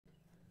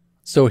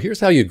So here's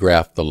how you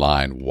graph the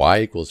line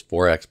y equals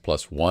 4x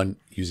plus 1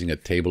 using a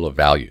table of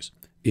values.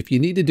 If you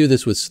need to do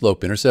this with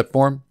slope-intercept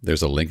form,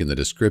 there's a link in the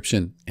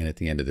description and at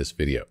the end of this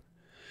video.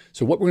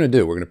 So what we're going to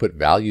do, we're going to put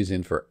values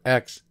in for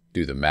x,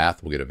 do the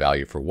math, we'll get a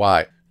value for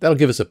y. That'll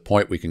give us a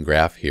point we can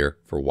graph here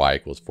for y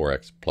equals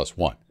 4x plus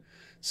 1.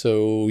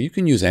 So you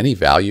can use any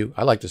value.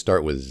 I like to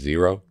start with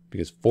 0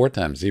 because 4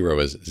 times 0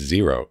 is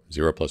 0.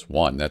 0 plus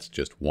 1, that's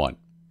just 1.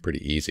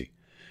 Pretty easy.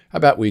 How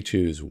about we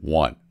choose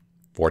 1?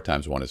 4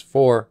 times 1 is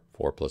 4.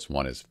 4 plus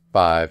 1 is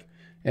 5.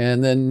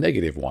 And then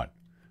negative 1.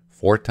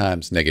 4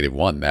 times negative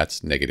 1,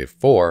 that's negative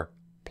 4.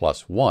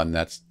 Plus 1,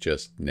 that's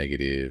just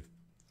negative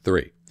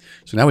 3.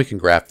 So now we can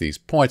graph these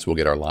points. We'll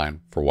get our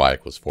line for y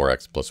equals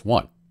 4x plus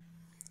 1.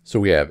 So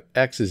we have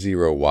x is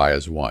 0, y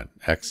is 1.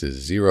 X is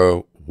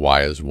 0,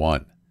 y is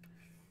 1.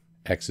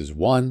 X is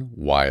 1,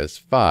 y is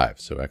 5.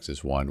 So x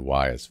is 1,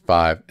 y is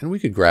 5. And we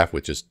could graph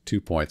with just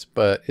 2 points,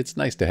 but it's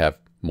nice to have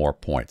more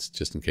points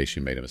just in case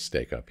you made a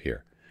mistake up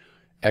here.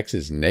 X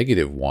is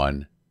negative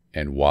 1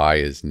 and y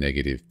is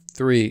negative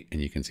 3.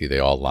 And you can see they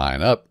all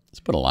line up. Let's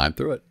put a line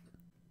through it.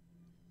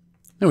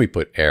 Then we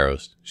put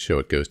arrows to show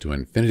it goes to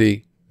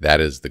infinity.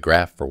 That is the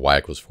graph for y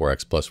equals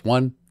 4x plus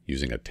 1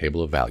 using a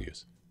table of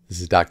values.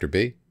 This is Dr.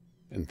 B,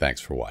 and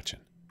thanks for watching.